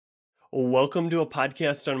Welcome to a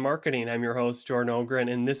podcast on marketing. I'm your host, Jordan Ogren,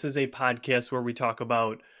 and this is a podcast where we talk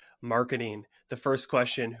about marketing. The first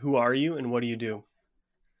question, who are you and what do you do?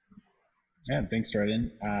 Yeah, thanks,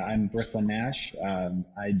 Jordan. I'm Brooklin Nash.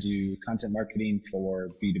 I do content marketing for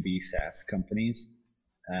B2B SaaS companies.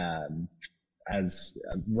 Um, as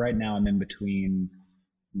Right now, I'm in between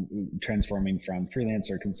transforming from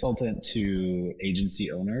freelancer consultant to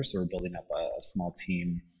agency owner. So we're building up a small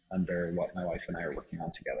team under what my wife and I are working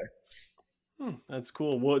on together. That's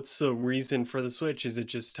cool. What's the reason for the switch? Is it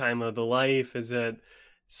just time of the life? Is it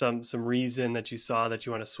some reason that you saw that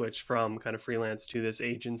you want to switch from kind of freelance to this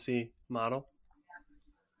agency model?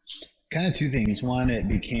 Kind of two things. One, it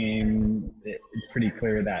became pretty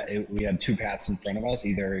clear that we had two paths in front of us,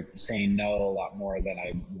 either saying no a lot more than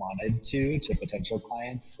I wanted to potential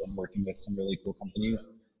clients and working with some really cool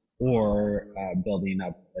companies, or building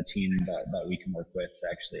up a team that we can work with to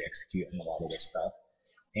actually execute on a lot of this stuff.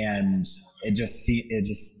 And it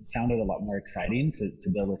just sounded a lot more exciting to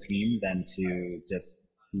build a team than to just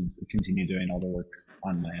continue doing all the work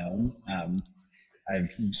on my own.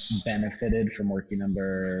 I've benefited from working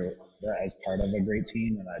under as part of a great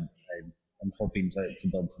team, and I'm hoping to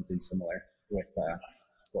build something similar with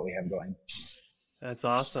what we have going. That's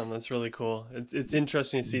awesome. That's really cool. It's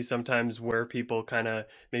interesting to see sometimes where people kind of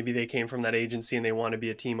maybe they came from that agency and they want to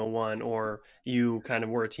be a team of one, or you kind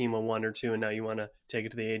of were a team of one or two and now you want to take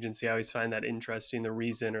it to the agency. I always find that interesting, the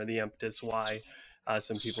reason or the impetus why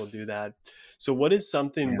some people do that. So, what is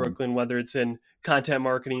something, Yeah. Brooklyn, whether it's in content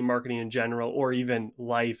marketing, marketing in general, or even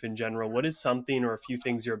life in general, what is something or a few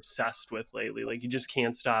things you're obsessed with lately? Like you just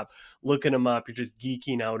can't stop looking them up. You're just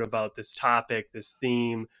geeking out about this topic, this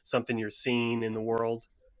theme, something you're seeing in the world.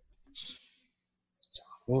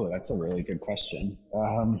 Oh, that's a really good question.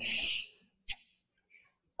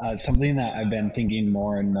 Something that I've been thinking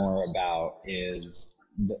more and more about is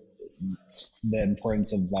the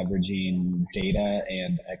importance of leveraging data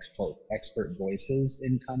and expert voices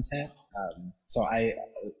in content.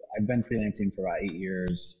 I've been freelancing for about 8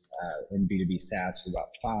 years, in B2B SaaS for about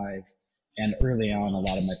 5. And early on, a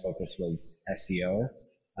lot of my focus was SEO.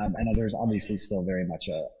 And there's obviously still very much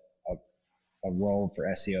a role for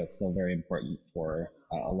SEO. It's still very important for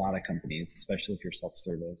a lot of companies, especially if you're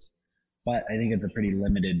self-service. But I think it's a pretty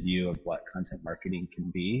limited view of what content marketing can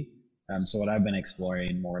be. So what I've been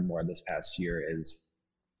exploring more and more this past year is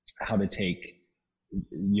how to take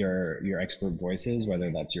your expert voices,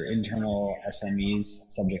 whether that's your internal SMEs,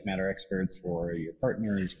 subject matter experts, or your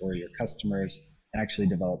partners or your customers, and actually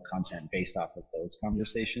develop content based off of those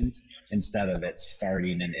conversations instead of it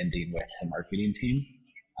starting and ending with the marketing team.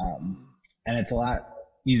 And it's a lot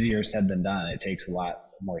easier said than done. It takes a lot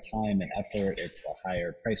more time and effort. It's a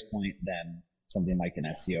higher price point than something like an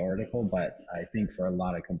SEO article, but I think for a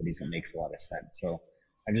lot of companies it makes a lot of sense. So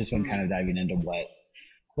I've just been kind of diving into what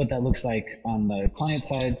that looks like on the client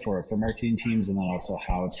side for marketing teams, and then also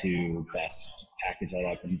how to best package that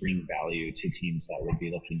up and bring value to teams that would be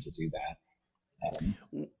looking to do that.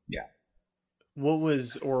 Yeah. What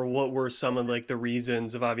were some of like the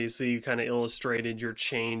reasons of, obviously you kind of illustrated your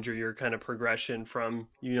change or your kind of progression from,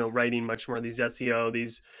 writing much more of these SEO,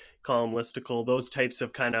 these column listicle, those types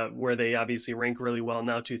of kind of where they obviously rank really well,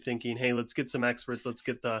 now to thinking, hey, let's get some experts, let's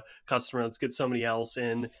get the customer, let's get somebody else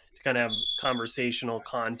in to kind of have conversational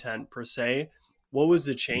content per se. What was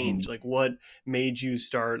the Mm-hmm. change? Like what made you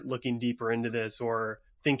start looking deeper into this or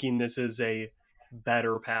thinking this is a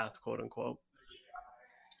better path, quote unquote?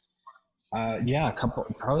 Yeah,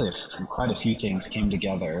 quite a few things came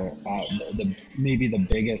together. Maybe the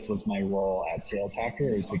biggest was my role at Sales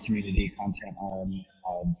Hacker as the community content arm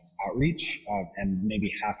of outreach, and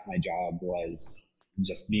maybe half my job was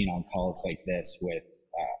just being on calls like this with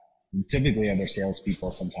typically other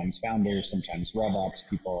salespeople, sometimes founders, sometimes web ops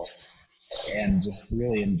people, and just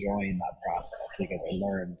really enjoying that process because I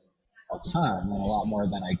learned a ton and a lot more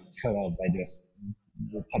than I could have by just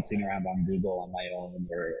putzing around on Google on my own,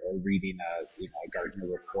 or reading a Gartner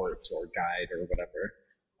report or guide or whatever.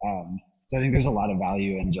 So I think there's a lot of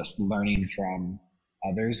value in just learning from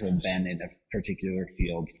others who have been in a particular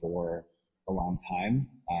field for a long time.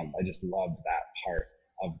 I just loved that part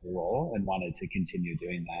of the role and wanted to continue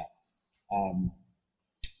doing that.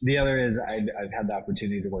 The other is I've had the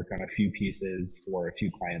opportunity to work on a few pieces for a few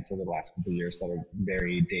clients over the last couple of years that are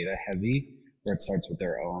very data heavy, where it starts with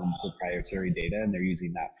their own proprietary data and they're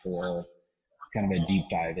using that for kind of a deep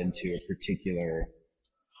dive into a particular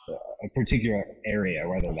area,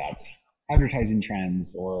 whether that's advertising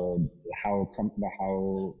trends or how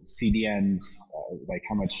CDNs, like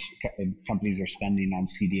how much companies are spending on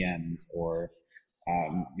CDNs, or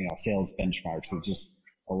sales benchmarks. It's just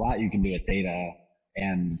a lot you can do with data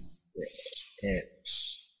and it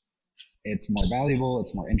it's more valuable,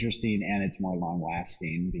 it's more interesting, and it's more long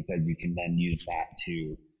lasting because you can then use that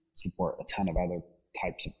to support a ton of other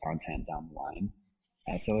types of content down the line.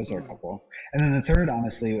 So those are a Mm. couple. And then the third,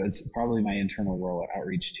 honestly, was probably my internal role at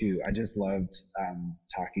Outreach too. I just loved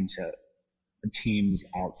talking to teams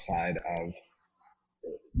outside of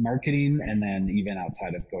marketing and then even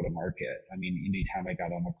outside of go to market. I mean, anytime I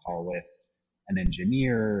got on a call with an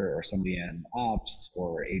engineer or somebody in ops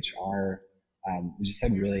or HR, we just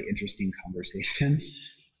had really interesting conversations.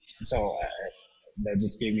 So that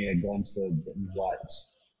just gave me a glimpse of what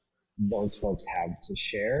those folks have to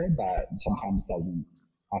share that sometimes doesn't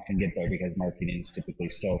often get there because marketing is typically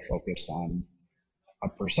so focused on a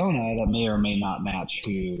persona that may or may not match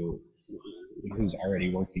who's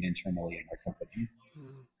already working internally in our company.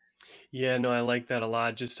 Mm. Yeah, no, I like that a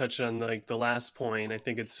lot. Just touching on like the last point, I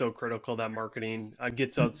think it's so critical that marketing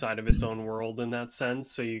gets outside of its own world in that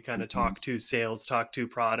sense. So you kind of Mhm. talk to sales, talk to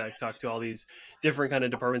product, talk to all these different kind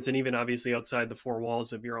of departments, and even obviously outside the four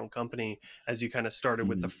walls of your own company. As you kind of started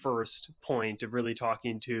with the Mhm. first point of really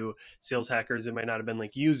talking to sales hackers, it might not have been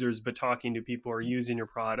like users, but talking to people who are using your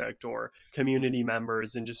product or community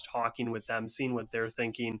members and just talking with them, seeing what they're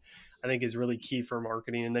thinking. I think is really key for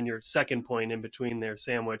marketing. And then your second point in between there,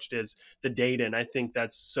 sandwiched, is the data. And I think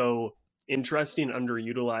that's so interesting,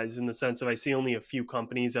 underutilized in the sense of I see only a few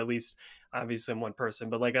companies, at least obviously I'm one person,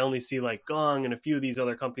 but like I only see like Gong and a few of these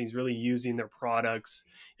other companies really using their products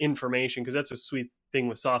information because that's a sweet thing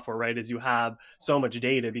with software, right? Is you have so much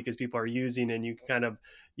data because people are using it and you can kind of,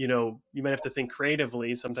 you might have to think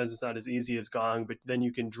creatively. Sometimes it's not as easy as Gong, but then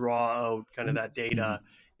you can draw out kind of that data Mhm.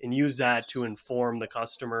 and use that to inform the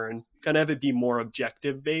customer and kind of have it be more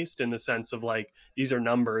objective based in the sense of like these are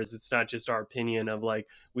numbers. It's not just our opinion of like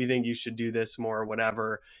we think you should do this more or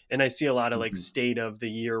whatever. And I see a lot of like Mhm. state of the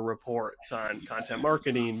year reports on content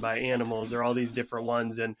marketing by animals or all these different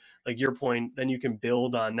ones. And like your point, then you can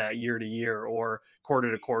build on that year to year or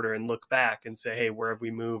quarter to quarter and look back and say, hey, where have we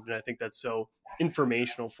moved? And I think that's so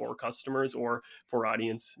informational for customers or for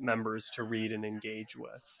audience members to read and engage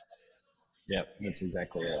with. Yep, that's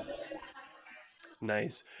exactly it.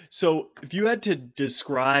 Nice. So, if you had to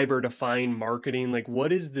describe or define marketing, like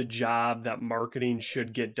what is the job that marketing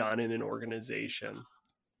should get done in an organization?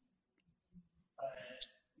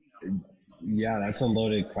 Yeah, that's a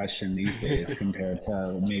loaded question these days compared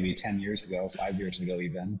to maybe 10 years ago, 5 years ago,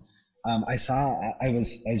 even. I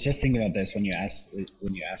was just thinking about this when you asked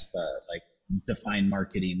the like define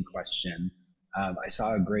marketing question. I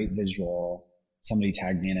saw a great visual. Somebody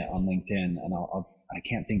tagged me in it on LinkedIn, and I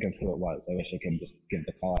can't think of who it was. I wish I could just give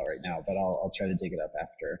the call out right now, but I'll try to dig it up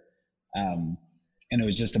after. Um, and it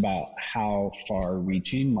was just about how far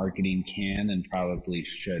reaching marketing can and probably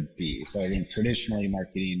should be. So I think traditionally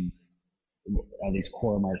marketing, at least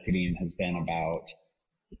core marketing, has been about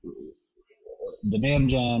demand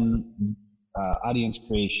gen, audience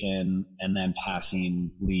creation, and then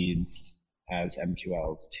passing leads as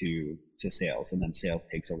MQLs to sales, and then sales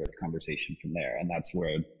takes over the conversation from there. And that's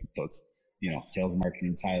where those sales and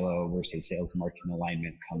marketing silo versus sales and marketing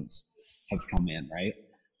alignment has come in, right?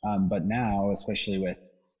 But now, especially with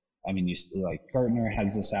I mean, like Gartner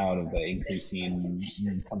has this out of the increasing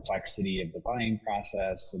complexity of the buying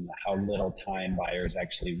process and how little time buyers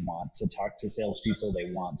actually want to talk to salespeople.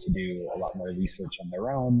 They want to do a lot more research on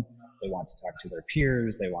their own. They want to talk to their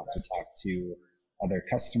peers. They want to talk to other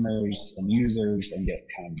customers and users and get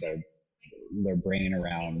kind of their brain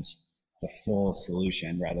around the full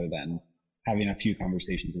solution rather than having a few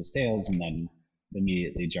conversations with sales and then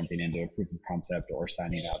immediately jumping into a proof of concept or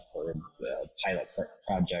signing up for a pilot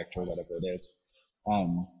project or whatever it is.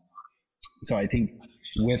 Um, so I think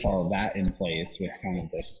with all of that in place, with kind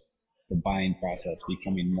of the buying process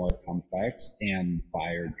becoming more complex and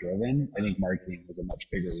buyer driven, I think marketing has a much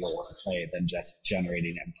bigger role to play than just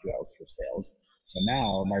generating MQLs for sales. So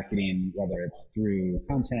now marketing, whether it's through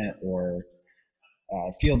content or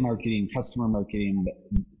field marketing, customer marketing,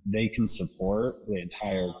 they can support the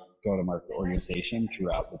entire go-to-market organization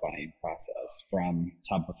throughout the buying process, from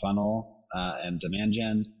top of funnel and demand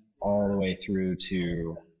gen, all the way through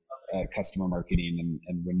to customer marketing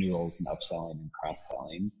and renewals and upselling and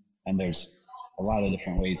cross-selling. And there's a lot of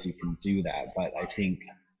different ways you can do that, but I think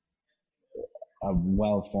a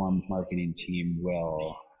well-formed marketing team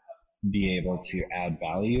will be able to add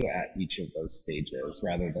value at each of those stages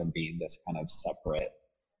rather than being this kind of separate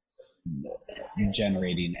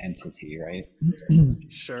generating entity, right?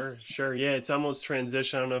 Sure, sure. Yeah, it's almost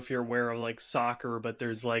transition. I don't know if you're aware of like soccer, but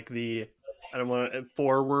there's like the I don't want to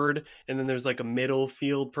forward, and then there's like a middle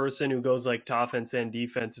field person who goes like to offense and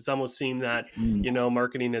defense. It's almost seemed that, Mm,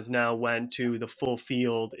 marketing has now went to the full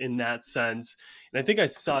field in that sense. And I think I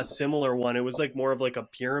saw a similar one. It was like more of like a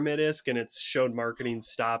pyramid-esque, and it showed marketing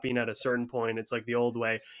stopping at a certain point. It's like the old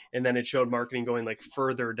way, and then it showed marketing going like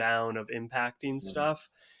further down of impacting stuff.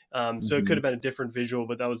 So it could mhm. have been a different visual,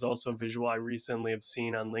 but that was also a visual I recently have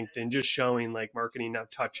seen on LinkedIn, just showing like marketing now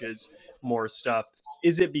touches more stuff.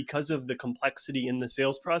 Is it because of the complexity in the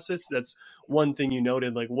sales process? That's one thing you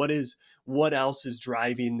noted. Like, what else is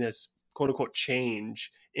driving this quote unquote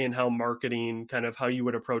change in how marketing, kind of how you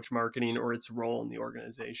would approach marketing or its role in the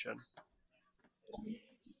organization?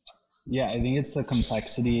 Yeah, I think it's the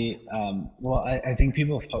complexity. Well, I think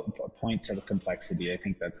people point to the complexity. I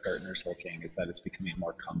think that's Gartner's whole thing, is that it's becoming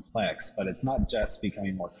more complex, but it's not just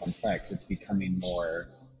becoming more complex, it's becoming more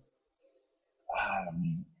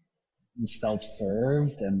um,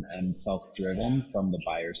 self-served and self-driven from the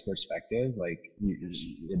buyer's perspective. Like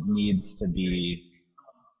it needs to be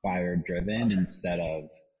buyer-driven instead of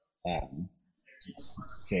um,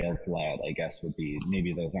 sales-led, I guess would be,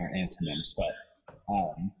 maybe those aren't antonyms, but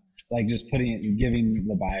like just giving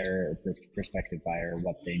the buyer, prospective buyer,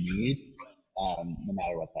 what they need, no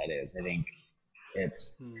matter what that is. I think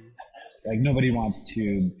it's Hmm. like nobody wants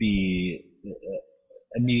to be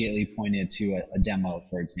immediately pointed to a demo,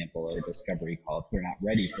 for example, or a discovery call if they're not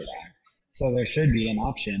ready for that. So there should be an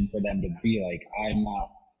option for them to be like, I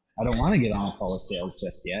don't want to get on a call with sales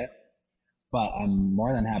just yet, but I'm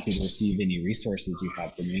more than happy to receive any resources you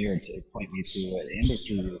have for me, or to point me to an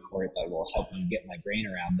industry report that will help me get my brain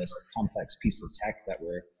around this complex piece of tech that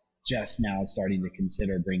we're just now starting to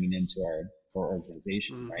consider bringing into our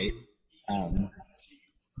organization, right? Hmm. Um,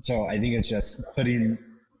 so I think it's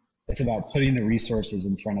about putting the resources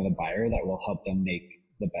in front of the buyer that will help them make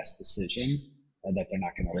the best decision, that they're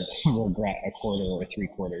not going to regret a quarter or 3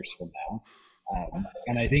 quarters from now.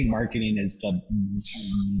 And I think marketing is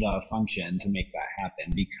the function to make that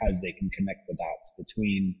happen, because they can connect the dots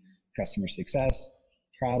between customer success,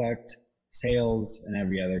 product, sales, and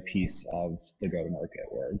every other piece of the go-to-market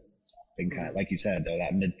org. And kind of, Hmm. like you said, they're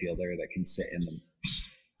that midfielder that can sit in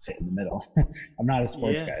the middle. I'm not a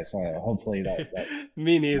sports Yeah. guy, so hopefully that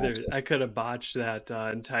Me neither. matches. I could have botched that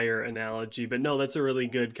entire analogy, but no, that's a really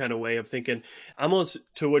good kind of way of thinking. Almost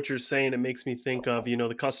to what you're saying, it makes me think of,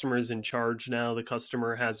 the customer is in charge now. The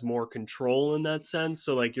customer has more control in that sense.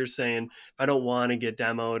 So, like you're saying, if I don't want to get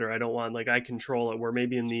demoed, or I don't want, like, I control it, where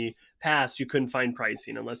maybe in the past you couldn't find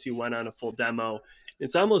pricing unless you went on a full demo.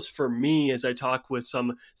 It's almost, for me, as I talk with some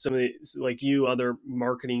of the, like you, other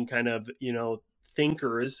marketing kind of,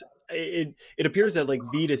 thinkers, it appears that like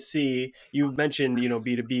B2C, you've mentioned,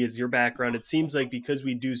 B2B is your background. It seems like because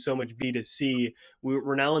we do so much B2C,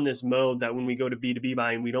 we're now in this mode that when we go to B2B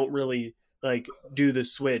buying, we don't really like do the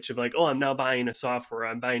switch of like, oh, I'm now buying a software,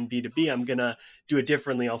 I'm buying B2B, I'm gonna do it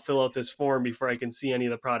differently, I'll fill out this form before I can see any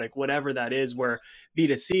of the product, whatever that is. Where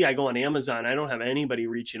B2C, I go on Amazon, I don't have anybody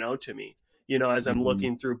reaching out to me, as I'm Mm-hmm.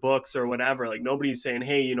 looking through books or whatever. Like, nobody's saying,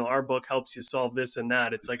 hey, our book helps you solve this and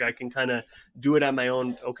that. It's like I can kind of do it on my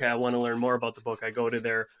own. Okay, I want to learn more about the book, I go to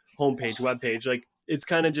their homepage, webpage. Like, it's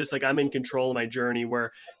kind of just like I'm in control of my journey.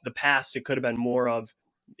 Where the past, it could have been more of,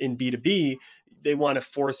 in B2B, they want to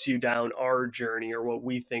force you down our journey, or what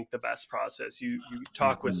we think the best process. You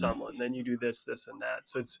talk with Mm-hmm. someone, then you do this and that.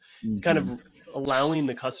 So it's kind Mm-hmm. of allowing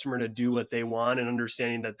the customer to do what they want, and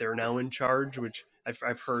understanding that they're now in charge, which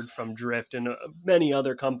I've heard from Drift and many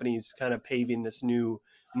other companies kind of paving this new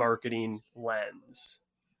marketing lens.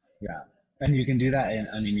 Yeah, and you can do that in.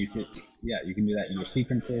 I mean, you can do that in your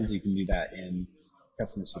sequences. You can do that in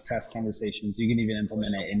customer success conversations. You can even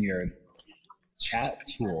implement it in your chat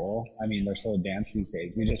tool. I mean, they're so advanced these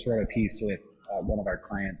days. We just wrote a piece with one of our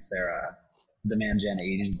clients. They're a demand gen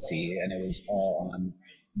agency, and it was all on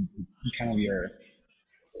kind of your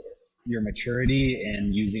maturity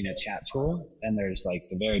in using a chat tool. And there's like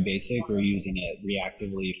the very basic, we're using it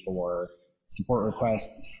reactively for support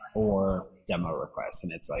requests or demo requests.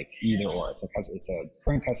 And it's like either or. It's a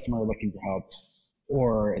current customer looking for help,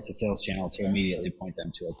 or it's a sales channel to immediately point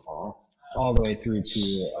them to a call, all the way through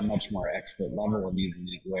to a much more expert level of using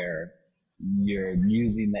it, where you're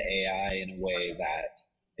using the AI in a way that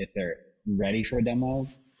if they're ready for a demo,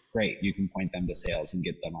 great, you can point them to sales and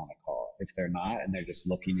get them on a call. If they're not, and they're just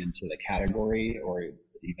looking into the category, or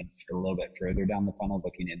even a little bit further down the funnel,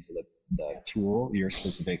 looking into the tool, your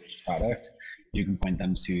specific product, you can point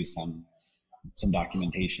them to some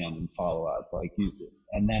documentation and follow up, like use it,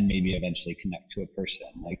 and then maybe eventually connect to a person.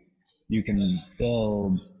 Like you can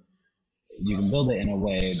build you can build it in a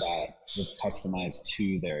way that is customized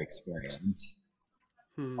to their experience.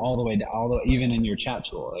 all the way to even in your chat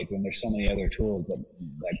tool, like when there's so many other tools that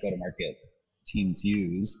go to market teams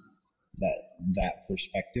use, that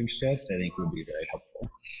perspective shift, I think would be very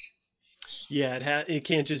helpful. Yeah, it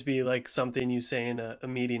can't just be like something you say in a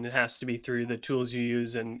meeting. It has to be through the tools you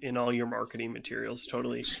use and in all your marketing materials.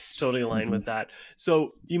 Totally align Mm-hmm. with that.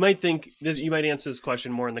 So you might think this, you might answer this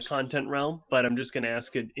question more in the content realm, but I'm just going to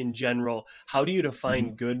ask it in general. How do you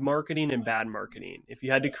define Mm-hmm. good marketing and bad marketing? If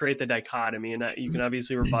you had to create the dichotomy, and you can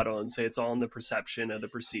obviously rebuttal and say it's all in the perception of the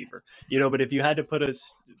perceiver, but if you had to put a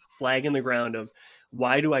flag in the ground of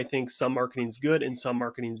why do I think some marketing's good and some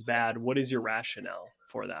marketing's bad, what is your rationale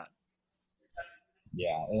for that?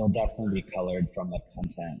 Yeah, it'll definitely be colored from the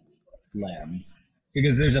content lens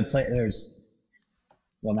because there's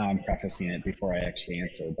well, now I'm prefacing it before I actually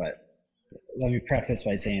answer, but let me preface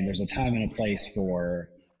by saying there's a time and a place for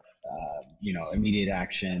immediate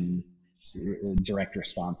action, direct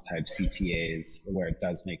response type CTAs where it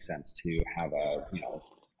does make sense to have a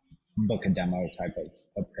book a demo type of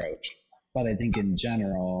approach. But I think in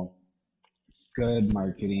general, good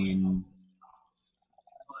marketing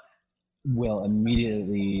will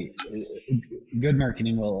immediately good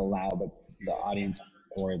marketing will allow the audience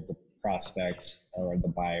or the prospect or the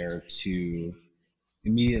buyer to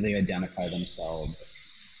immediately identify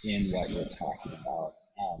themselves in what you're talking about.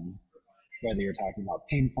 Whether you're talking about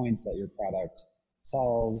pain points that your product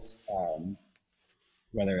solves,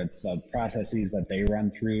 whether it's the processes that they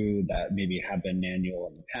run through that maybe have been manual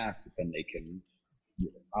in the past that then they can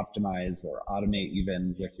optimize or automate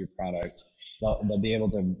even with your product, they'll be able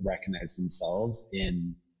to recognize themselves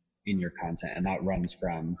in your content, and that runs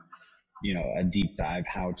from a deep dive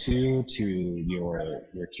how to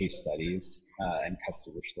your case studies and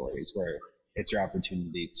customer stories where it's your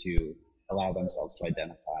opportunity to allow themselves to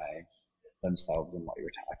identify themselves in what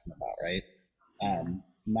you're talking about, right?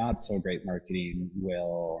 Not so great marketing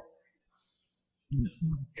will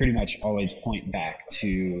pretty much always point back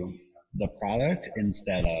to the product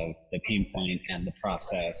instead of the pain point and the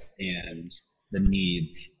process and the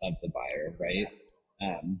needs of the buyer, right?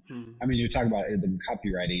 Hmm. I mean, you talk about the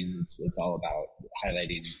copywriting, it's all about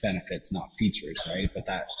highlighting benefits, not features, right? But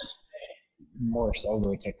that morphs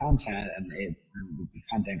over to content, and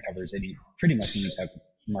content covers pretty much any type of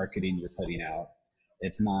marketing you're putting out.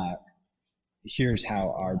 It's not here's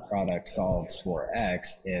how our product solves for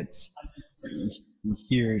X. It's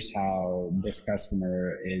here's how this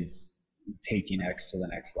customer is taking X to the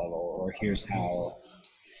next level, or here's how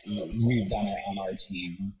we've done it on our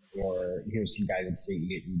team, or here's some guidance to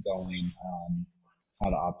get you going on how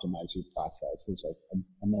to optimize your process. There's like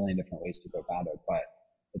a million different ways to go about it, but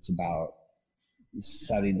it's about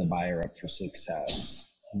setting the buyer up for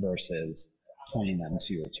success versus pointing them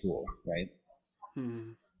to your tool, right? Hmm.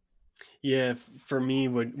 Yeah, for me,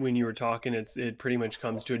 when you were talking, it pretty much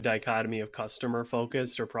comes to a dichotomy of customer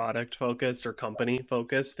focused or product focused or company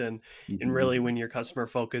focused, and Mm-hmm. really, when you're customer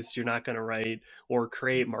focused, you're not going to write or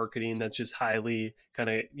create marketing that's just highly kind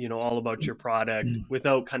of all about your product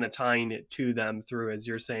without kind of tying it to them through, as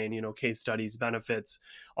you're saying, case studies, benefits,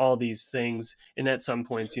 all these things, and at some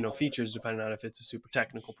points, features depending on if it's a super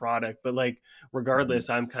technical product, but like regardless,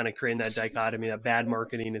 I'm kind of creating that dichotomy that bad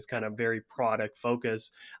marketing is kind of very product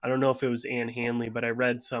focused. I don't know if it was Ann Hanley, but I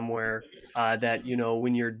read somewhere that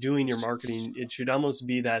when you're doing your marketing, it should almost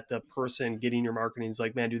be that the person getting your marketing is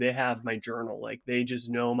like, man, do they have my journal? Like they just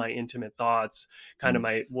know my intimate thoughts, kind of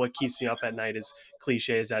my what keeps me up at night, as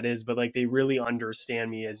cliche as that is, but like they really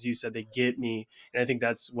understand me, as you said, they get me, and I think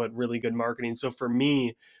that's what really good marketing. So for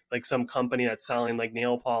me, like some company that's selling like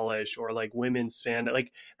nail polish or like women's span,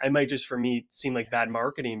 like I might just for me seem like bad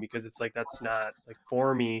marketing because it's like that's not like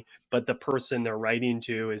for me, but the person they're writing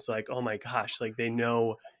to is like, oh my gosh, like they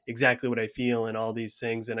know exactly what I feel and all these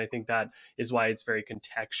things. And I think that is why it's very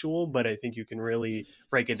contextual, but I think you can really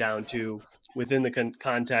break it down to within the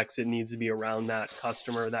context, it needs to be around that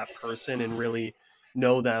customer, that person, and really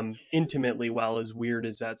know them intimately well, as weird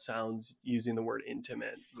as that sounds, using the word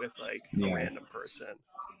intimate with like a Yeah, random person.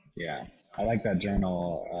 yeah. I like that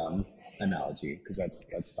journal analogy because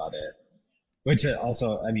that's about it. Which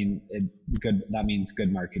also, I mean, good. That means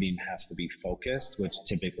good marketing has to be focused, which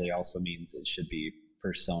typically also means it should be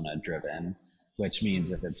persona driven. Which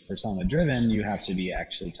means if Mm, it's persona driven, you have to be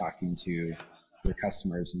actually talking to your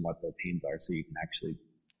customers and what their pains are, so you can actually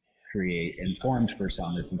create informed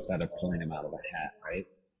personas instead of pulling them out of a hat, right?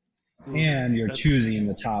 And you're that's choosing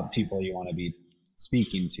the top people you want to be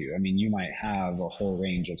speaking to. I mean, you might have a whole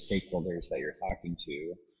range of stakeholders that you're talking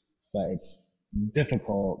to, but it's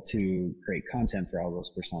difficult to create content for all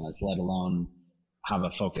those personas, let alone have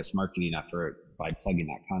a focused marketing effort by plugging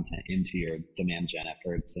that content into your demand gen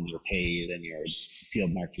efforts and your paid and your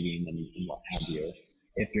field marketing and what have you,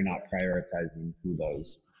 if you're not prioritizing who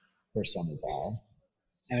those personas are.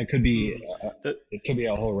 And it could be Mm. That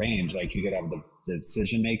a whole range. Like you could have the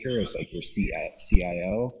decision maker as like your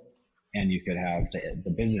CIO, and you could have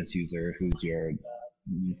the business user who's your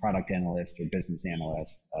product analyst or business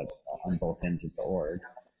analyst on both ends of the org.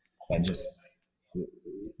 But just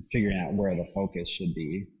figuring out where the focus should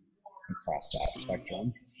be across that mm.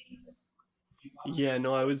 spectrum. Yeah,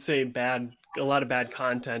 no, I would say a lot of bad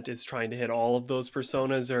content is trying to hit all of those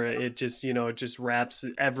personas, or it just, it just wraps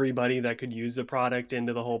everybody that could use the product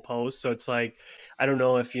into the whole post. So it's like, I don't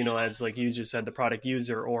know if, as like you just said, the product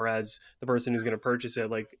user or as the person who's going to purchase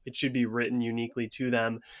it, like it should be written uniquely to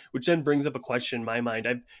them, which then brings up a question in my mind.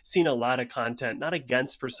 I've seen a lot of content, not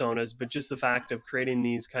against personas, but just the fact of creating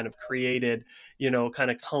these kind of created,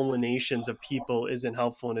 kind of culminations of people isn't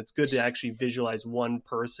helpful. And it's good to actually visualize one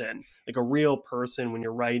person, like a real person when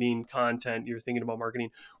you're writing content, you're thinking about marketing.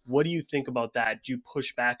 What do you think about that? Do you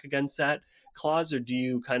push back against that clause, or do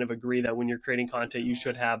you kind of agree that when you're creating content, you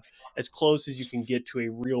should have as close as you can get to a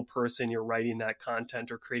real person you're writing that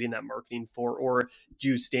content or creating that marketing for? Or do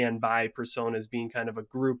you stand by personas being kind of a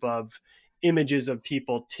group of images of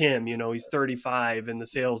people? Tim, he's 35 in the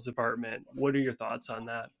sales department. What are your thoughts on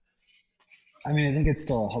that? I mean, I think it's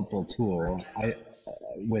still a helpful tool.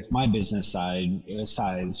 With my business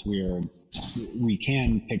size, we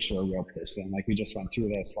can picture a real person. Like we just went through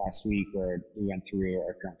this last week where we went through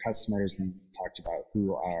our current customers and talked about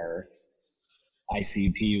who our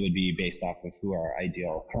ICP would be based off of who our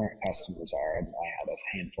ideal current customers are. And I had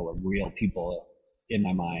a handful of real people in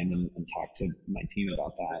my mind and talked to my team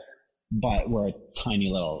about that. But we're a tiny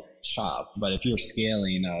little shop. But if you're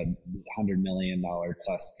scaling a $100 million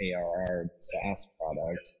plus ARR SaaS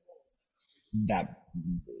product, that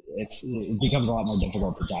it becomes a lot more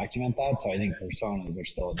difficult to document that. So I think personas are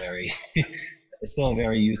still it's still a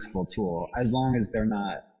very useful tool, as long as they're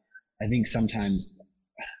not. I think sometimes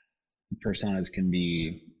personas can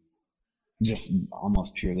be just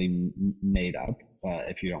almost purely made up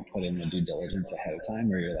if you don't put in the due diligence ahead of time,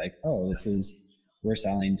 where you're like, oh, we're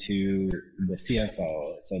selling to the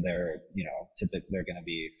CFO, so they're typically they're going to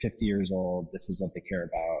be 50 years old. This is what they care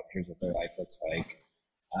about. Here's what their life looks like.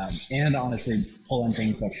 And honestly, pull in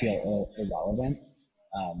things that feel irrelevant,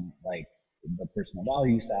 like the personal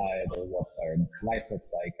value side or what their life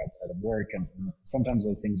looks like outside of work. And sometimes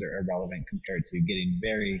those things are irrelevant compared to getting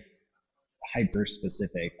very hyper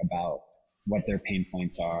specific about what their pain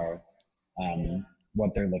points are,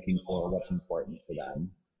 what they're looking for, what's important for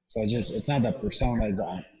them. So it's not that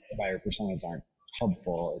buyer personas aren't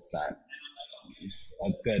helpful. It's that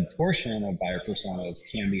a good portion of buyer personas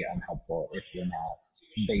can be unhelpful if you're not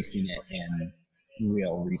basing it in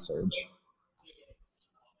real research.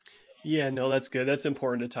 Yeah, no, that's good. That's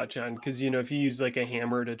important to touch on because, if you use like a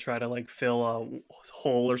hammer to try to like fill a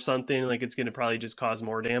hole or something, like it's going to probably just cause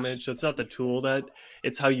more damage. So it's not the tool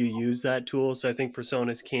it's how you use that tool. So I think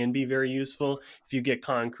personas can be very useful if you get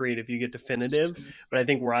concrete, if you get definitive. But I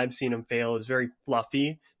think where I've seen them fail is very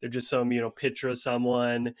fluffy. They're just some, picture of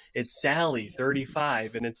someone. It's Sally,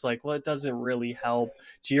 35. And it's like, well, it doesn't really help.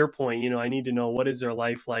 To your point, I need to know what is their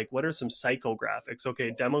life like? What are some psychographics? Okay,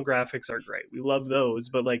 demographics are great. We love those.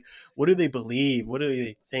 But like, what do they believe? What do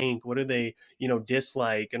they think? What do they,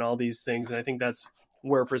 dislike and all these things? And I think that's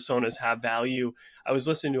where personas have value. I was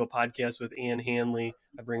listening to a podcast with Ann Hanley.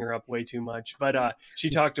 I bring her up way too much, but she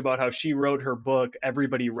talked about how she wrote her book,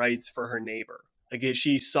 Everybody Writes for Her Neighbor. Like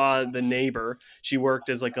she saw the neighbor, she worked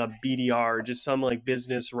as like a BDR, just some like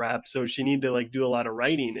business rep. So she needed to like do a lot of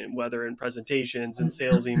writing, and whether in presentations and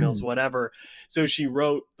sales emails, whatever. So she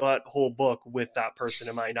wrote that whole book with that person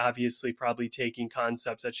in mind, obviously probably taking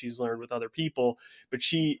concepts that she's learned with other people. But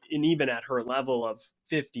and even at her level of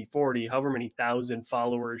 50, 40, however many thousand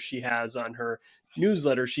followers she has on her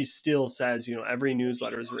newsletter, she still says, every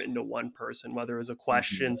newsletter is written to one person, whether it was a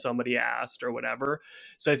question somebody asked or whatever.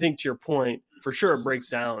 So I think to your point, for sure, it breaks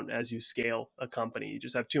down as you scale a company. You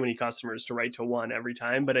just have too many customers to write to one every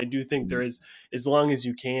time. But I do think there is, as long as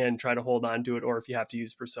you can, try to hold on to it. Or if you have to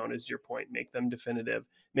use personas, to your point, make them definitive,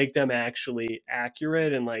 make them actually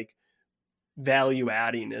accurate and like value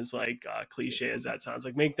adding, as like cliche as that sounds,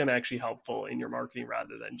 like make them actually helpful in your marketing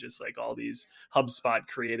rather than just like all these HubSpot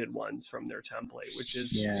created ones from their template, which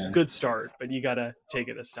is a good start, but you got to take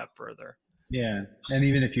it a step further. Yeah. And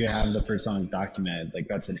even if you have the personas documented, like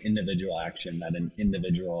that's an individual action that an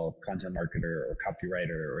individual content marketer or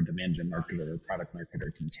copywriter or demand gen marketer or product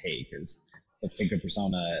marketer can take. Is let's take a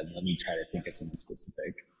persona and let me try to think of something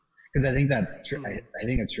specific. because I think that's true. Hmm. I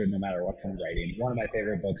think it's true no matter what kind of writing. One of my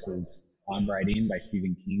favorite books is On Writing by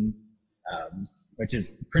Stephen King, which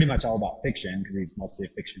is pretty much all about fiction because he's mostly a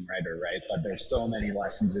fiction writer, right? But there's so many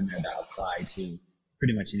lessons in there that apply to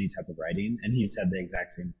pretty much any type of writing. And he said the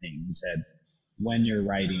exact same thing. He said, when you're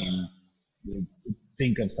writing,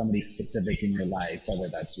 think of somebody specific in your life, whether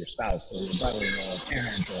that's your spouse or your brother or a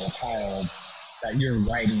parent or a child that you're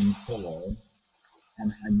writing for,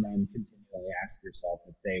 and then continually ask yourself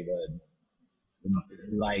if they would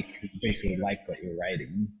like basically like what you're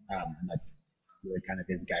writing, and that's really kind of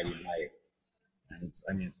his guiding light. And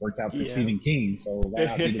I mean, it's worked out for Yeah. Stephen King, so why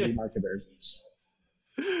not be the B marketers?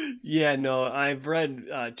 Yeah, no, I've read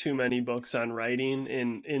too many books on writing,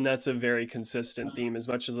 and that's a very consistent theme. As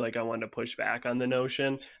much as like I wanted to push back on the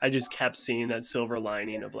notion, I just kept seeing that silver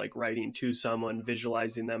lining of like writing to someone,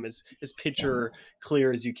 visualizing them as picture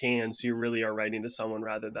clear as you can, so you really are writing to someone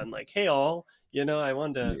rather than like, hey, all. I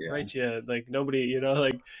wanted to Yeah. write you like nobody,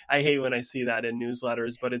 like I hate when I see that in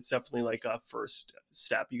newsletters, but it's definitely like a first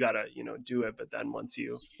step. You gotta, do it. But then once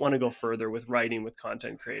you want to go further with writing, with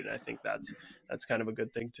content creating, I think that's kind of a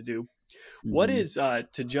good thing to do. What Mm-hmm. is,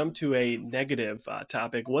 to jump to a negative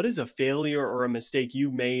topic, what is a failure or a mistake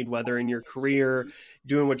you made, whether in your career,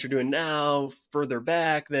 doing what you're doing now, further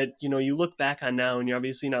back, that, you look back on now and you're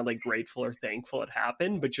obviously not like grateful or thankful it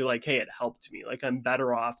happened, but you're like, hey, it helped me. Like I'm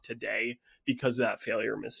better off today because of that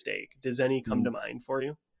failure or mistake. Does any come Mm, to mind for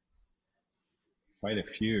you? quite a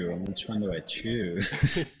few. Which one do I choose?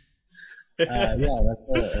 Yeah,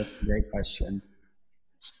 that's a great question.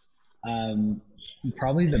 Um,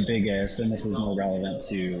 Probably the biggest, and this is more relevant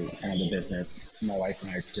to kind of the business my wife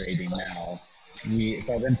and I are creating now.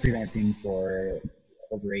 So I've been freelancing for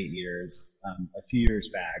over 8 years. A few years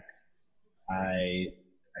back, I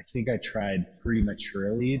I think I tried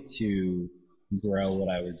prematurely to grow what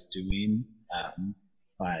I was doing,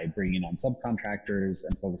 by bringing on subcontractors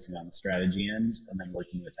and focusing on the strategy end, and then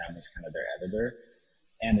working with them as kind of their editor.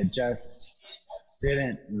 And it just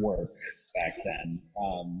didn't work back then.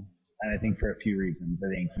 And I think for a few reasons. I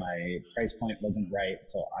think my price point wasn't right,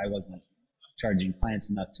 so I wasn't charging clients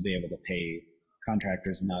enough to be able to pay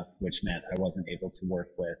contractors enough, which meant I wasn't able to work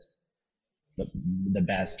with the, the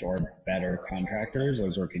best or better contractors. I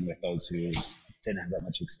was working with those who didn't have that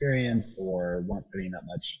much experience or weren't putting that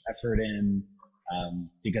much effort in,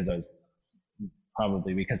 because I was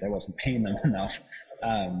probably because I wasn't paying them enough.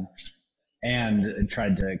 Um, and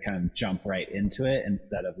tried to kind of jump right into it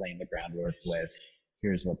instead of laying the groundwork with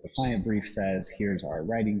here's what the client brief says, here's our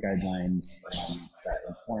writing guidelines, that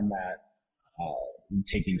inform that,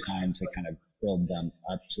 taking time to kind of build them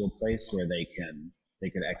up to a place where they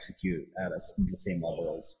could execute at the same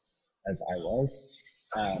level as I was.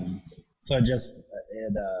 Um, so it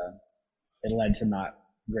led to not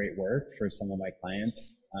great work for some of my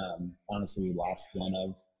clients. Honestly, we lost one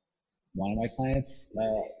of my clients,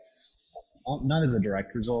 not as a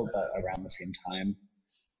direct result, but around the same time.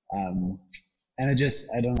 Um, and I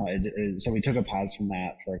don't know. So we took a pause from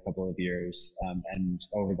that for a couple of years, and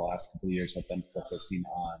over the last couple of years, I've been focusing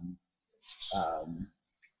on, um,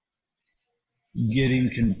 getting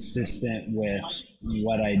consistent with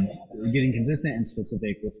getting consistent and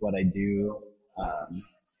specific with what I do. Um,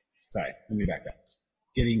 Sorry, let me back up.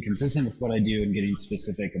 Getting consistent with what I do and getting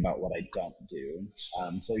specific about what I don't do.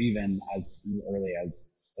 So even as early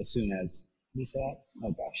as soon as, what is that?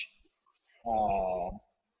 Oh gosh.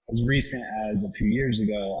 As recent as a few years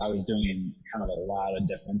ago, I was doing kind of a lot of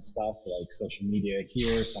different stuff like social media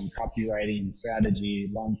here, some copywriting strategy,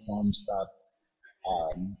 long form stuff,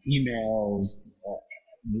 emails.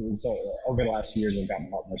 So over the last few years, I've gotten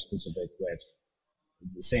a lot more specific with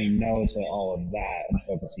saying no to all of that and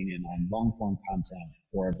focusing in on long form content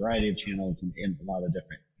for a variety of channels and in a lot of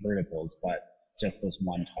different verticals, but just this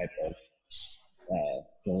one type of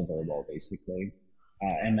deliverable, basically.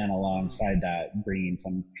 And then alongside that, bringing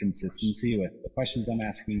some consistency with the questions I'm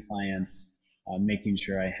asking clients, making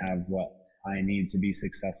sure I have what I need to be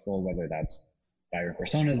successful, whether that's buyer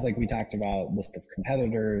personas, like we talked about, list of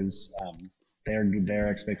competitors, their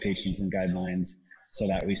expectations and guidelines, so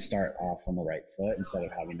that we start off on the right foot instead of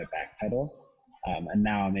having to backpedal. And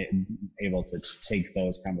now I'm able to take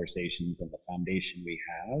those conversations and the foundation we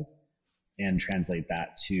have and translate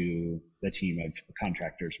that to the team of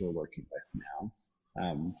contractors we're working with now.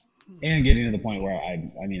 And getting to the point where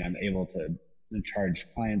I'm able to charge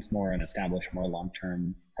clients more and establish more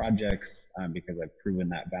long-term projects, because I've proven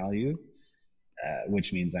that value,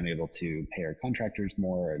 which means I'm able to pay our contractors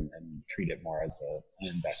more and treat it more as an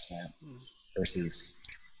investment versus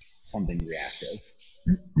something reactive.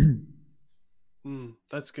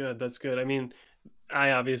 That's good. That's good. I mean,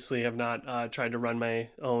 I obviously have not tried to run my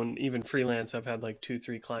own, even freelance. I've had like 2,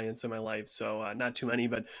 3 clients in my life, so not too many.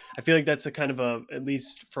 But I feel like that's a kind of a, at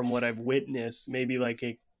least from what I've witnessed, maybe like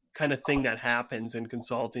a kind of thing that happens in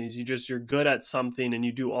consulting is you're good at something and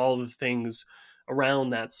you do all the things around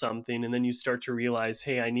that something, and then you start to realize,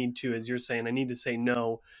 hey, I need to, as you're saying, I need to say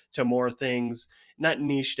no to more things, not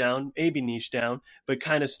niche down, maybe niche down, but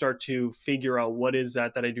kind of start to figure out what is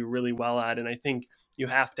that I do really well at. And I think you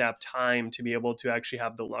have to have time to be able to actually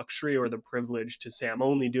have the luxury or the privilege to say I'm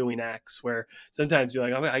only doing X, where sometimes you're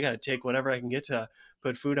like, oh, I got to take whatever I can get to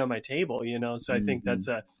put food on my table, so I think Hmm. that's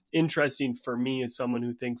a interesting for me as someone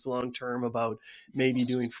who thinks long term about maybe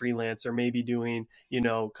doing freelance or maybe doing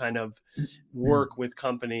kind of work with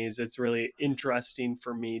companies. It's really interesting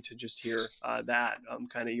for me to just hear that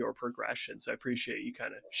kind of your progression. So I appreciate you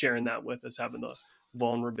kind of sharing that with us, having the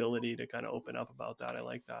vulnerability to kind of open up about that. I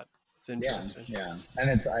like that. It's Yeah, interesting. yeah, and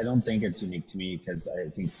I don't think it's unique to me because I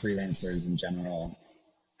think freelancers in general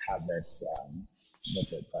have this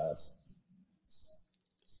what's it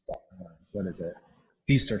what is it,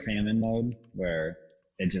 feast or famine mode, where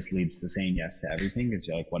it just leads to saying yes to everything because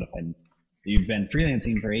you're like, what if I, you've been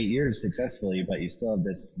freelancing for 8 years successfully, but you still have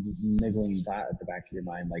this niggling thought at the back of your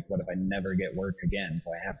mind, like, what if I never get work again?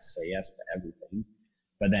 So I have to say yes to everything.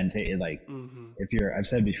 But then like, Hmm. if you're, I've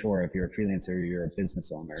said before, if you're a freelancer, you're a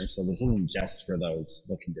business owner. So this isn't just for those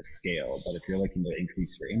looking to scale, but if you're looking to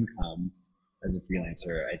increase your income as a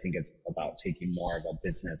freelancer, I think it's about taking more of a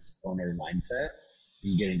business owner mindset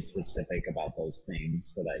and getting specific about those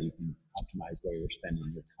things so that you can optimize where you're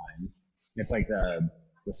spending your time. It's like the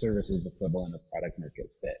services equivalent of product market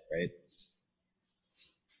fit, right?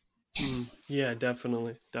 Yeah,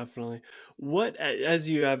 definitely, definitely. As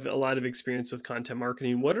you have a lot of experience with content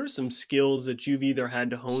marketing, what are some skills that you've either had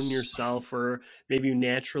to hone yourself or maybe you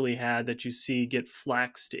naturally had that you see get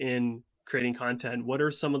flexed in creating content? What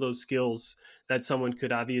are some of those skills that someone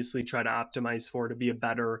could obviously try to optimize for to be a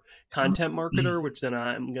better content marketer, which then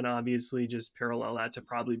I'm going to obviously just parallel that to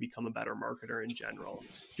probably become a better marketer in general?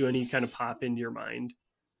 Do any kind of pop into your mind?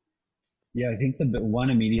 Yeah, I think the one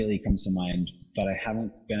immediately comes to mind, but I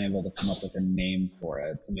haven't been able to come up with a name for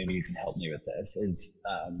it. So maybe you can help me with this.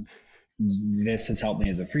 This has helped me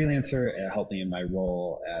as a freelancer. It helped me in my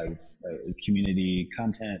role as a community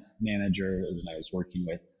content manager when I was working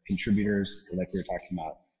with contributors, like we were talking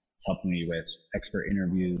about. It's helping me with expert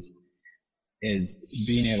interviews. Is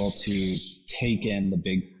being able to take in the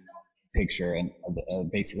big picture and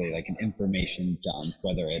basically like an information dump,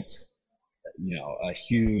 whether it's a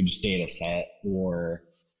huge data set or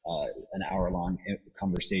an hour long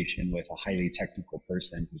conversation with a highly technical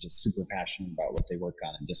person who's just super passionate about what they work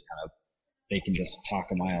on and just kind of they can just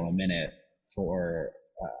talk a mile a minute for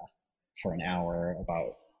for an hour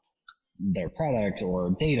about their product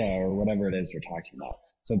or data or whatever it is they're talking about.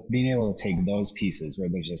 So being able to take those pieces where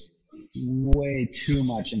there's just way too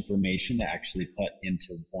much information to actually put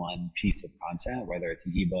into one piece of content, whether it's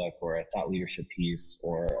an ebook or a thought leadership piece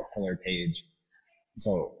or a pillar page.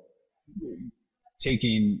 So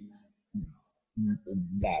taking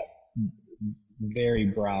that very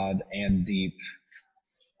broad and deep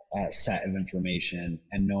set of information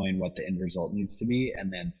and knowing what the end result needs to be,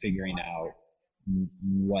 and then figuring out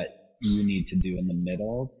what you need to do in the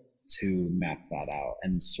middle to map that out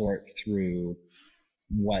and sort through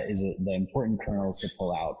what is it, the important kernels to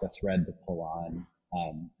pull out, the thread to pull on,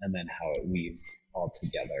 and then how it weaves all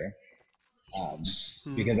together. Um,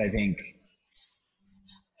 Hmm. because I think,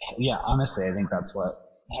 yeah, honestly, I think that's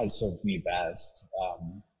what has served me best.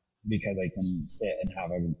 Because I can sit and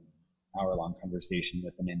have an hour long conversation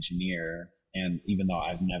with an engineer, and even though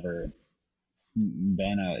I've never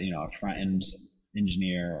been a front end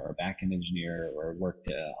engineer or a back end engineer or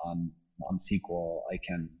worked on SQL, I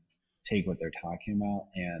can take what they're talking about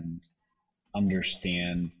and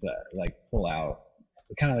understand that, like pull out,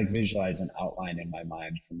 kind of like visualize an outline in my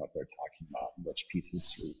mind from what they're talking about and which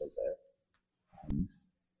pieces to revisit. Um,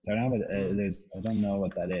 so I don't have Hmm. there's I don't know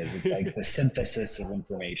what that is. It's like the synthesis of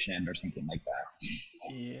information or something like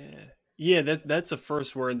that. Yeah. Yeah, that's the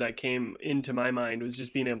first word that came into my mind was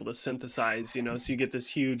just being able to synthesize, so you get this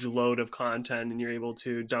huge load of content and you're able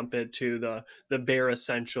to dump it to the bare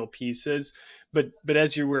essential pieces. But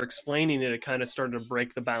as you were explaining it, it kind of started to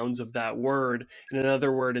break the bounds of that word. And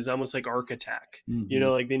another word is almost like architect. Mm-hmm.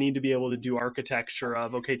 Like they need to be able to do architecture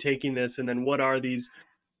of, okay, taking this and then what are these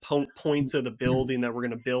points of the building that we're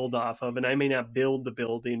going to build off of, and I may not build the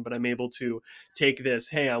building, but I'm able to take this,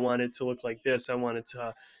 hey, I want it to look like this, I want it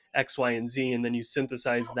to X, Y, and Z, and then you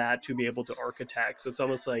synthesize that to be able to architect. So it's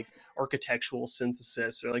almost like architectural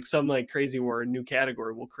synthesis, or like some like crazy word, new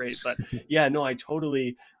category we'll create. But yeah, no, I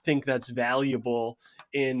totally think that's valuable.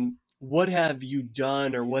 In what have you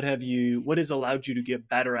done, or what has allowed you to get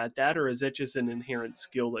better at that, or is it just an inherent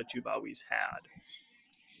skill that you've always had?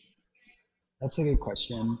 That's a good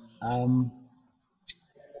question. I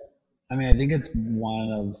mean, I think it's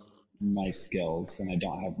one of my skills, and I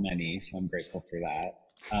don't have many, so I'm grateful for that.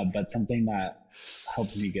 But something that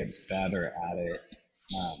helped me get better at it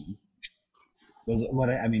um, was what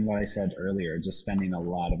I said earlier, just spending a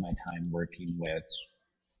lot of my time working with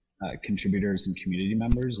contributors and community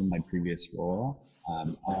members in my previous role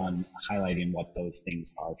on highlighting what those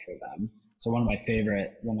things are for them. So one of my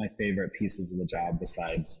favorite pieces of the job,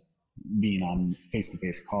 besides being on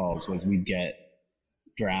face-to-face calls, was we'd get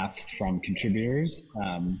drafts from contributors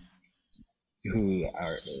who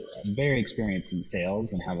are very experienced in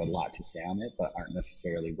sales and have a lot to say on it, but aren't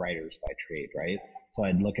necessarily writers by trade, right? So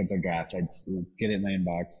I'd look at their draft, I'd get it in my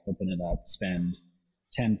inbox, open it up, spend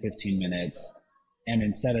 10, 15 minutes. And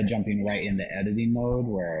instead of jumping right into editing mode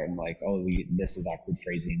where I'm like, oh, this is awkward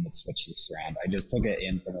phrasing, let's switch this around, I just took it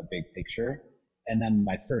in from a big picture. And then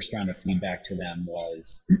my first round of feedback to them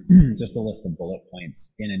was just a list of bullet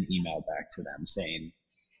points in an email back to them saying,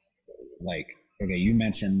 like, okay, you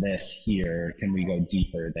mentioned this here, can we go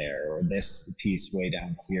deeper there? Or this piece way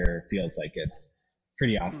down here feels like it's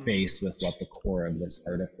pretty off base with what the core of this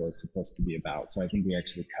article is supposed to be about. So I think we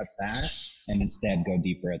actually cut that and instead go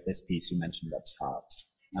deeper at this piece you mentioned up top.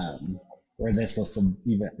 Or this list of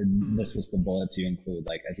bullets you include,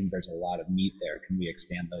 like, I think there's a lot of meat there. Can we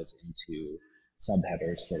expand those into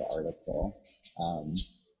subheaders to the article?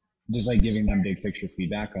 Just like giving them big picture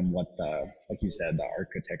feedback on what like you said, the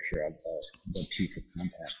architecture of the piece of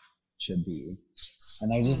content should be. And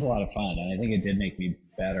that was just a lot of fun. And I think it did make me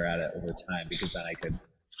better at it over time, because then I could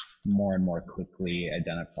more and more quickly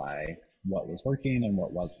identify what was working and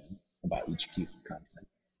what wasn't about each piece of content.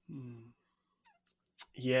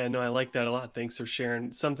 Yeah, no, I like that a lot. Thanks for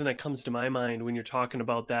sharing. Something that comes to my mind when you're talking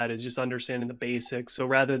about that is just understanding the basics. So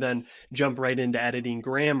rather than jump right into editing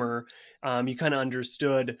grammar, you kind of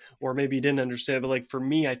understood, or maybe you didn't understand, but like for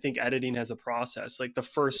me, I think editing has a process. Like the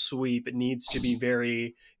first sweep, it needs to be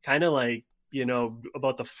very kind of like,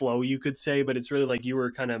 about the flow, you could say, but it's really like you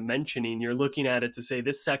were kind of mentioning, you're looking at it to say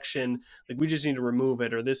this section, like we just need to remove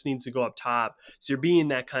it, or this needs to go up top. So you're being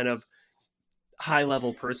that kind of high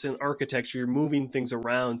level person, architecture, you're moving things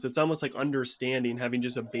around. So it's almost like understanding, having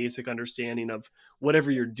just a basic understanding of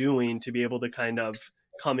whatever you're doing to be able to kind of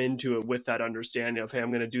come into it with that understanding of, hey,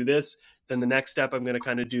 I'm going to do this. Then the next step, I'm going to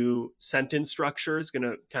kind of do sentence structure, is going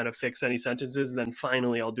to kind of fix any sentences. And then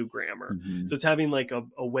finally, I'll do grammar. Mm-hmm. So it's having like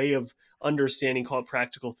a way of understanding, called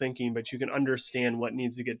practical thinking, but you can understand what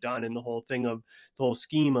needs to get done in the whole thing of the whole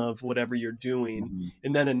scheme of whatever you're doing. Mm-hmm.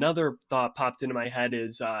 And then another thought popped into my head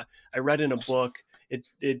is I read in a book,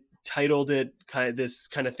 it titled it this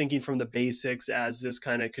kind of thinking from the basics as this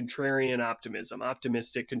kind of contrarian optimism,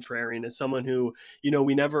 optimistic contrarian, as someone who,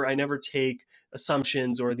 I never take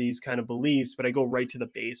assumptions or these kind of beliefs, but I go right to the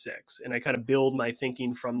basics and I kind of build my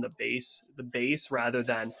thinking from the base rather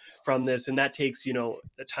than from this. And that takes, the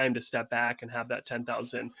time to step back and have that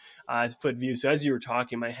 10,000 foot view. So as you were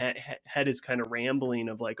talking, my head is kind of rambling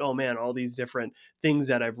of like, oh man, all these different things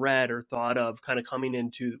that I've read or thought of kind of coming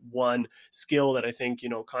into one skill that I think,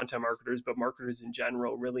 content marketers, but marketers in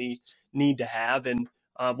general really need to have. And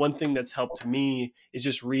one thing that's helped me is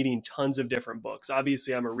just reading tons of different books.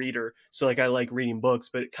 Obviously, I'm a reader, so like I like reading books,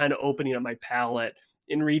 but kind of opening up my palette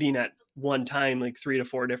and reading at one time like 3 to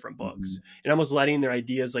 4 different books, and almost letting their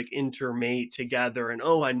ideas like intermate together. And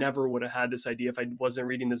oh, I never would have had this idea if I wasn't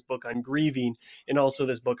reading this book on grieving and also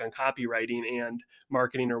this book on copywriting and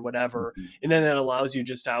marketing or whatever. And then that allows you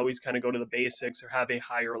just to always kind of go to the basics or have a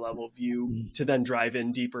higher level view to then drive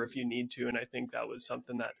in deeper if you need to. And I think that was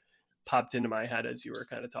something that popped into my head as you were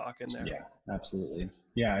kind of talking there. Yeah, absolutely.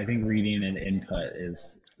 Yeah, I think reading and input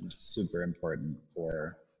is super important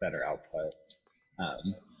for better output.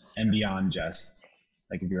 And beyond just,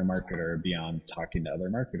 like, if you're a marketer, beyond talking to other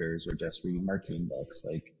marketers or just reading marketing books,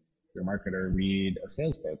 like if you're a marketer, read a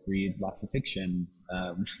sales book, read lots of fiction,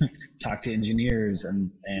 talk to engineers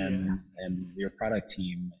and your product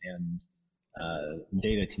team and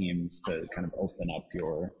data teams to kind of open up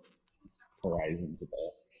your horizons a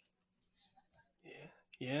bit.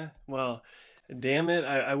 Yeah. Well, damn it.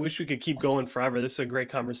 I wish we could keep going forever. This is a great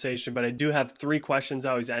conversation, but I do have 3 questions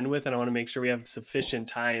I always end with, and I want to make sure we have sufficient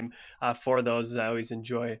time for those. I always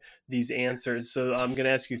enjoy these answers. So I'm going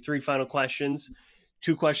to ask you 3 final questions.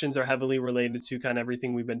 two questions are heavily related to kind of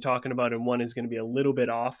everything we've been talking about, and one is going to be a little bit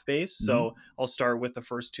off base. So Mm-hmm. I'll start with the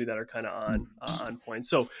first two that are kind of on point.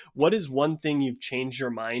 So, what is one thing you've changed your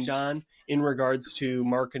mind on in regards to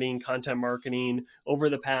marketing, content marketing over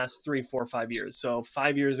the past 3, 4, 5 years? So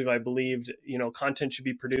 5 years ago, I believed content should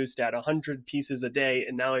be produced at 100 pieces a day,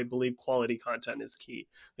 and now I believe quality content is key.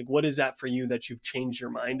 Like, what is that for you that you've changed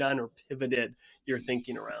your mind on or pivoted your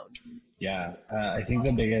thinking around? Yeah, I think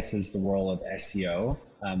the biggest is the role of SEO.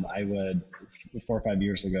 I would 4 or 5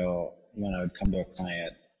 years ago when I would come to a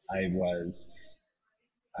client, I was,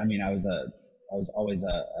 I mean, I was always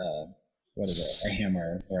what is it, a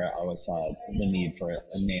hammer, where I always saw the need for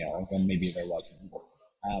a nail when maybe there wasn't.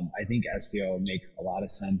 I think SEO makes a lot of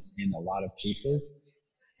sense in a lot of cases,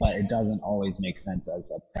 but it doesn't always make sense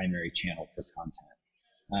as a primary channel for content.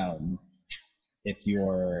 Um, if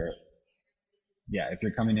you're if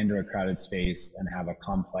you're coming into a crowded space and have a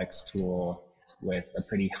complex tool with a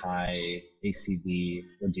pretty high ACV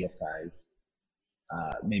or deal size,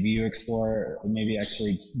 maybe you explore, maybe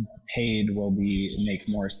actually paid will make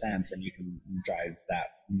more sense, and you can drive that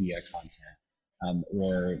via content,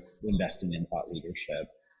 or investing in thought leadership.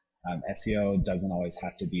 SEO doesn't always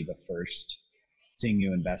have to be the first thing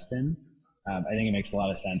you invest in. I think it makes a lot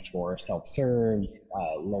of sense for self-serve,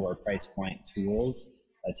 lower price point tools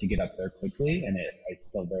to get up there quickly, and I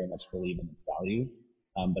still very much believe in its value.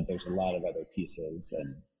 But there's a lot of other pieces,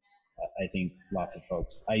 and I think lots of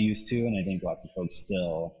folks, I used to, and I think lots of folks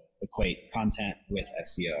still equate content with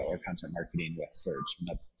SEO or content marketing with search, and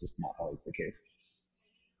that's just not always the case.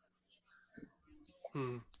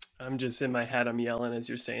 Hmm. I'm just in my head, I'm yelling as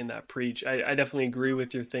you're saying that. Preach. I definitely agree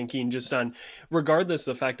with your thinking just on regardless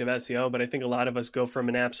of the effect of SEO, but I think a lot of us go from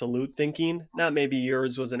an absolute thinking. Not maybe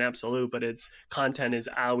yours was an absolute, but it's content is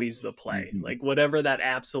always the play. Mm-hmm. Like whatever that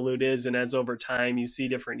absolute is, and as over time you see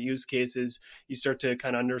different use cases, you start to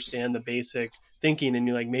kind of understand the basic thinking, and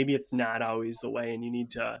you're like, maybe it's not always the way, and you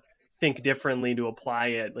need to think differently to apply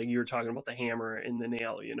it. Like you were talking about the hammer and the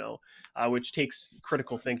nail, which takes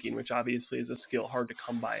critical thinking, which obviously is a skill hard to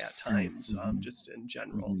come by at times, Mm-hmm. just in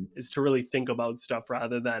general, Mm-hmm. is to really think about stuff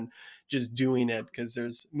rather than just doing it. Because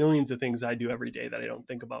there's millions of things I do every day that I don't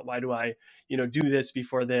think about. Why do I, do this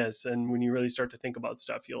before this? And when you really start to think about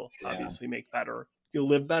stuff, you'll Yeah. obviously make better. You'll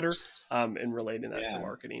live better. And relating that to Yeah.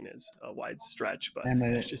 marketing is a wide stretch, but And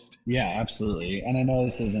it's just yeah, absolutely. And I know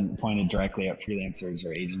this isn't pointed directly at freelancers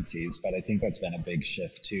or agencies, but I think that's been a big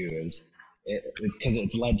shift too, is because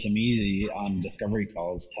it's led to me on discovery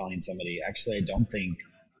calls telling somebody, actually, I don't think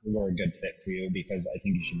we're a good fit for you because I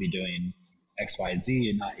think you should be doing X, Y, Z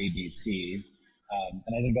and not A, B, C.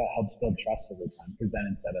 And I think that helps build trust over time, because then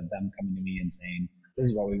instead of them coming to me and saying, this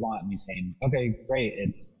is what we want, and me saying, okay, great,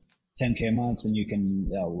 it's 10K a month and you can,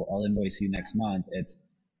 I'll invoice you next month. It's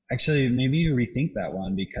actually, maybe you rethink that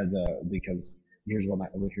one because here's what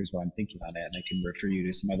I'm thinking on it, and I can refer you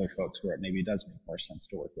to some other folks where it maybe does make more sense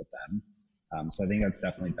to work with them. So I think that's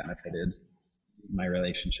definitely benefited my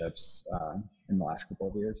relationships in the last couple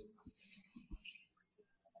of years.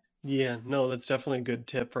 Yeah, no, that's definitely a good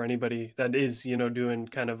tip for anybody that is, doing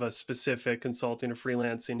kind of a specific consulting or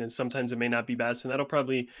freelancing. And sometimes it may not be best, and that'll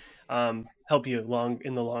probably help you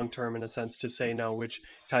in the long term, in a sense, to say no, which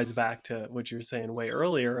ties back to what you were saying way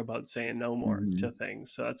earlier about saying no more Mm-hmm. to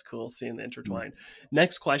things. So that's cool seeing the intertwine.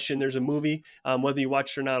 Next question: there's a movie, whether you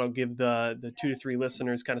watched it or not, I'll give the 2 to 3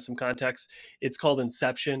 listeners kind of some context. It's called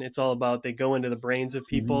Inception. It's all about they go into the brains of Mm-hmm.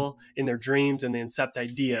 people in their dreams and they incept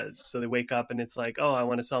ideas. So they wake up and it's like, oh, I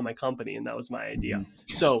want to sell my company, and that was my idea. Mm-hmm.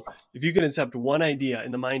 So if you could incept one idea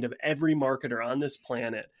in the mind of every marketer on this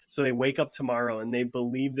planet, so they wake up tomorrow and they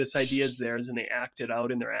believe this idea is theirs and they act it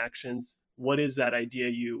out in their actions, what is that idea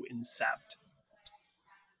you incept?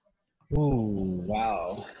 Oh,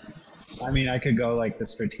 wow. I mean, I could go like the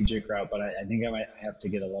strategic route, but I think I might have to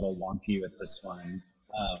get a little wonky with this one,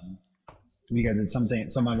 because it's something.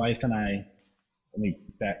 So my wife and I,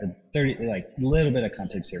 back 30, like a little bit of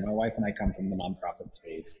context here. My wife and I come from the nonprofit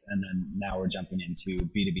space, and then now we're jumping into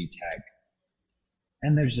B2B tech.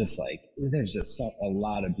 And there's just a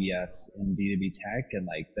lot of BS in B2B tech, and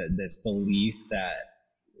like this belief that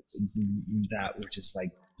we're just like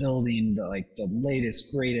building the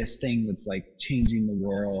latest greatest thing that's like changing the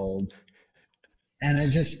world. And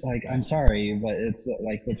it's just like, I'm sorry, but it's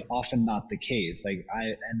like it's often not the case.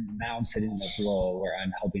 And now I'm sitting in this role where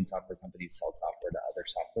I'm helping software companies sell software to other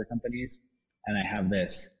software companies, and I have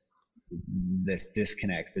this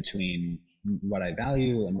disconnect between what I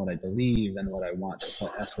value and what I believe and what I want to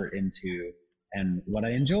put effort into and what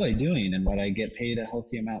I enjoy doing and what I get paid a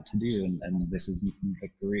healthy amount to do. And this is the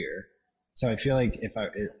career. So I feel like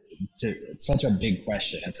it's such a big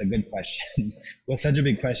question. It's a good question. With such a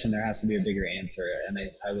big question, there has to be a bigger answer. And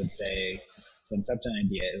I would say, to incept an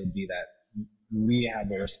idea, it would be that we have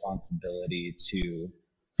a responsibility to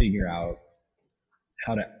figure out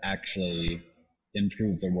how to actually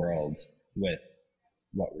improve the world with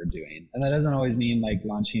what we're doing. And that doesn't always mean like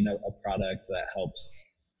launching a product that helps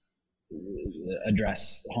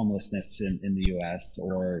address homelessness in the US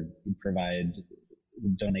or provide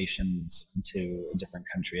donations to a different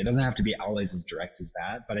country. It doesn't have to be always as direct as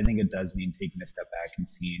that, but I think it does mean taking a step back and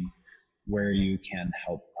seeing where you can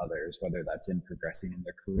help others, whether that's in progressing in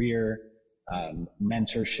their career,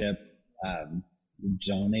 mentorship,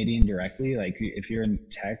 donating directly. Like if you're in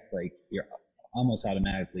tech, like you're almost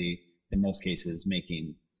automatically, in most cases,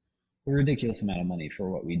 making a ridiculous amount of money for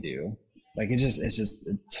what we do. Like it's just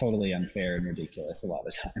totally unfair and ridiculous a lot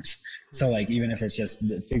of times. So like even if it's just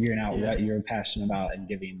figuring out what you're passionate about and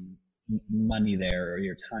giving money there or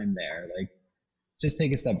your time there, like just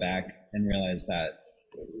take a step back and realize that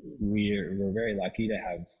we're very lucky to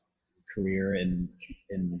have a career in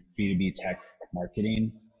B2B tech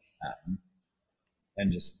marketing,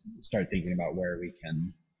 and just start thinking about where we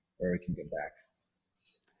can give back.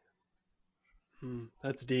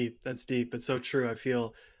 That's deep. That's deep. It's so true. I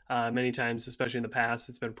feel many times, especially in the past,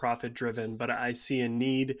 it's been profit driven, but I see a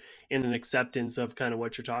need and an acceptance of kind of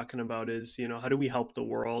what you're talking about is, how do we help the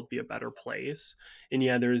world be a better place? And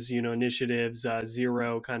yeah, there's, initiatives,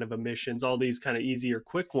 zero kind of emissions, all these kind of easier,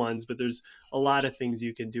 quick ones, but there's a lot of things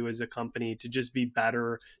you can do as a company to just be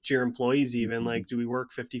better to your employees, even like, do we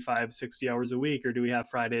work 55, 60 hours a week, or do we have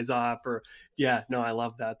Fridays off? Or yeah, no, I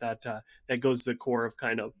love that. That goes to the core of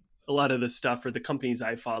kind of a lot of the stuff for the companies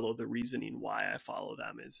I follow. The reasoning why I follow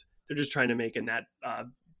them is they're just trying to make a net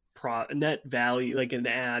value, like an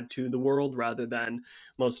add to the world, rather than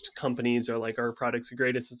most companies are like, our product's the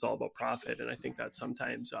greatest, it's all about profit. And I think that's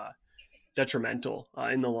sometimes detrimental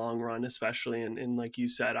in the long run, especially. And like you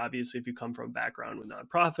said, obviously, if you come from a background with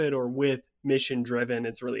nonprofit or with mission driven,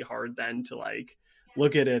 it's really hard then to like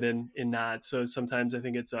look at it and not. So sometimes I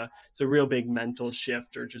think it's a real big mental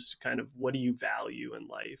shift, or just kind of what do you value in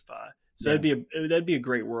life. So that'd be a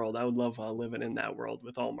great world. I would love living in that world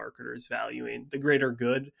with all marketers valuing the greater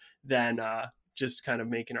good than just kind of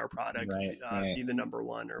making our product be the number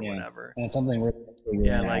one or whatever. And it's something we're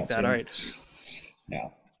figuring I like that. Too. All right. Yeah.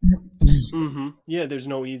 Yeah, there's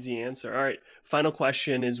no easy answer. All right. Final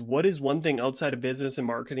question is, what is one thing outside of business and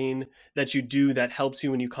marketing that you do that helps you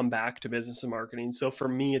when you come back to business and marketing? So for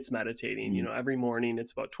me, it's meditating. Every morning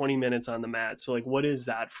it's about 20 minutes on the mat. So like, what is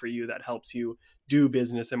that for you that helps you do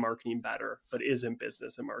business and marketing better, but isn't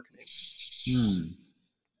business and marketing?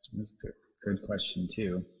 That's a good question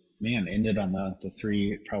too. Man, ended on the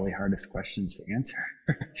three probably hardest questions to answer.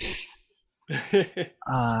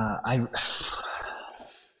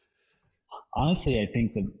 Honestly, I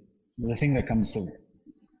think the thing that comes to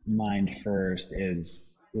mind first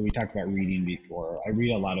is, we talked about reading before. I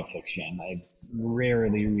read a lot of fiction. I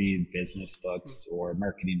rarely read business books or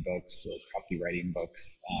marketing books or copywriting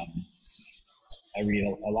books. I read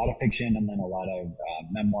a lot of fiction and then a lot of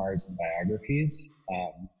memoirs and biographies.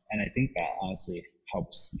 And I think that honestly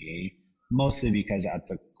helps me, mostly because at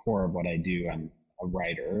the core of what I do, I'm a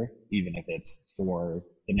writer, even if it's for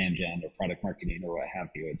demand gen or product marketing or what have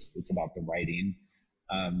you. It's about the writing.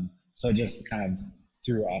 So just kind of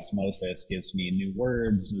through osmosis gives me new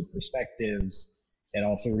words, new perspectives. It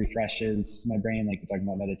also refreshes my brain. Like you're talking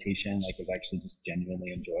about meditation, like it's actually just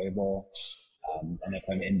genuinely enjoyable. And if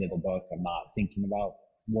I'm into the book, I'm not thinking about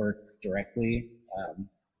work directly.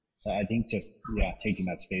 So I think just, taking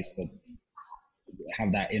that space to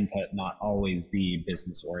have that input not always be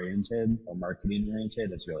business oriented or marketing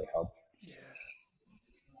oriented has really helped.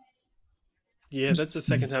 Yeah, that's the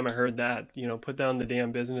second time I heard that. Put down the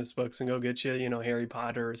damn business books and go get you, Harry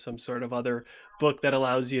Potter or some sort of other book that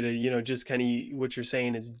allows you to, just kind of, what you're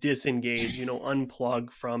saying is disengage, unplug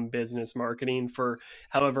from business marketing for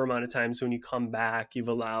however amount of time. So when you come back, you've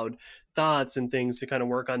allowed thoughts and things to kind of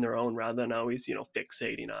work on their own, rather than always,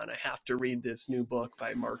 fixating on, I have to read this new book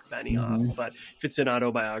by Mark Benioff. But if it's an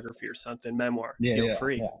autobiography or something, memoir, feel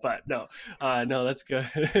free. But no, that's good.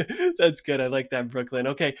 That's good. I like that, Brooklyn.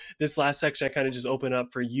 Okay. This last section, I kind of just open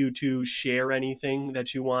up for you to share anything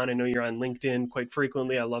that you want. I know you're on LinkedIn quite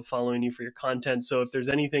frequently. I love following you for your content. So if there's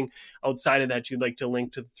anything outside of that you'd like to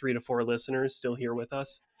link to the 3 to 4 listeners still here with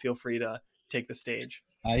us, feel free to take the stage.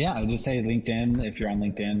 I would just say LinkedIn, if you're on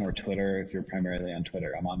LinkedIn, or Twitter, if you're primarily on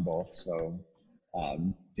Twitter. I'm on both. So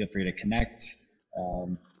feel free to connect,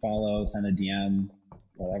 follow, send a DM,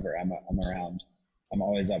 whatever. I'm around. I'm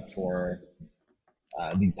always up for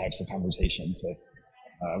these types of conversations with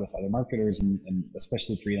with other marketers and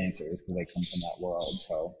especially freelancers because I come from that world.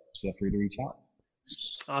 So feel free to reach out.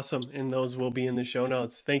 Awesome. And those will be in the show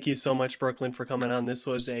notes. Thank you so much, Brooklyn, for coming on. This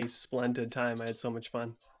was a splendid time. I had so much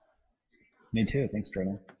fun. Me too. Thanks,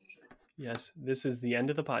 Jordan. Yes, this is the end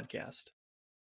of the podcast.